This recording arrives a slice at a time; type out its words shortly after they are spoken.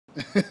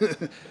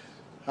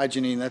Hi,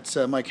 Janine. That's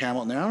Mike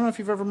Hamilton there. I don't know if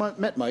you've ever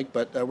met Mike,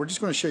 but we're just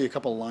going to show you a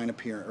couple of line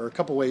appearance or a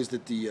couple ways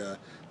that the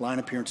line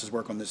appearances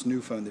work on this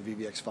new phone, the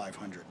VVX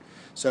 500.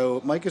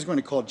 So Mike is going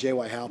to call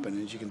JY Halpin,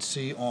 and as you can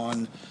see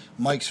on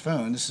Mike's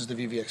phone, this is the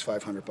VVX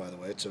 500, by the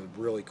way. It's a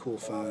really cool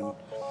phone.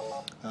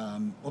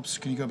 Oops,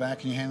 can you go back?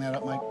 Can you hang that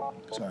up, Mike?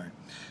 Sorry.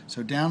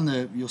 So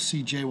you'll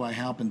see JY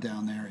Halpin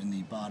down there in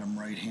the bottom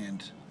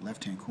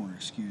left-hand corner.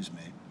 Excuse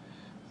me.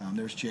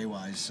 There's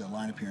JY's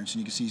line appearance, and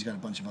you can see he's got a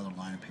bunch of other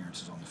line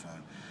appearances on the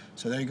phone.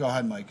 So there you go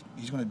ahead, Mike.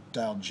 He's going to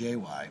dial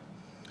JY.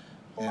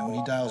 And when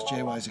he dials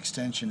JY's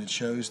extension, it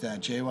shows that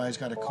JY's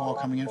got a call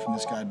coming in from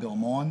this guy, Bill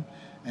Maughan.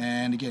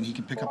 And again, he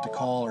can pick up the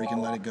call, or he can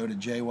let it go to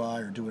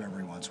JY, or do whatever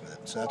he wants with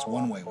it. So that's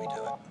one way we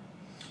do it.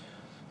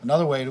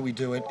 Another way that we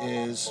do it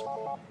is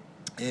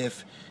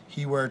if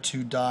he were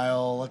to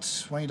dial, why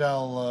don't you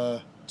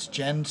dial, is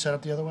Jen set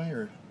up the other way,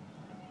 or?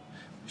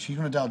 She's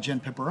going to dial Jen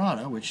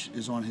Piperata, which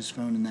is on his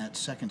phone in that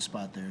second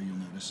spot there, you'll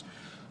notice.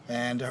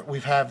 And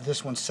we've have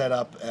this one set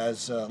up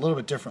as a little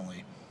bit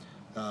differently.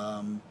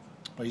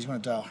 But he's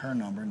going to dial her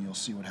number, and you'll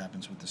see what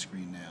happens with the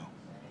screen now.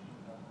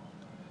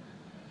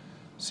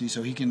 See,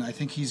 so I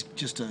think he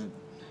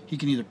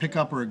can either pick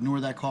up or ignore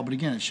that call, but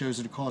again, it shows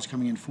that a call is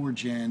coming in for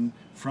Jen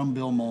from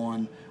Bill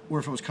Maughan, or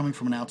if it was coming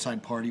from an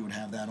outside party, it would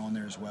have that on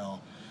there as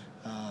well.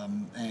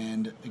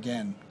 And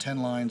again,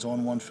 10 lines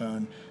on one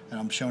phone, and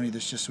I'm showing you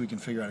this just so we can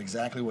figure out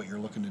exactly what you're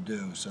looking to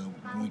do. So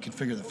when we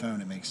configure the phone,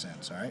 it makes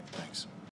sense. All right, thanks.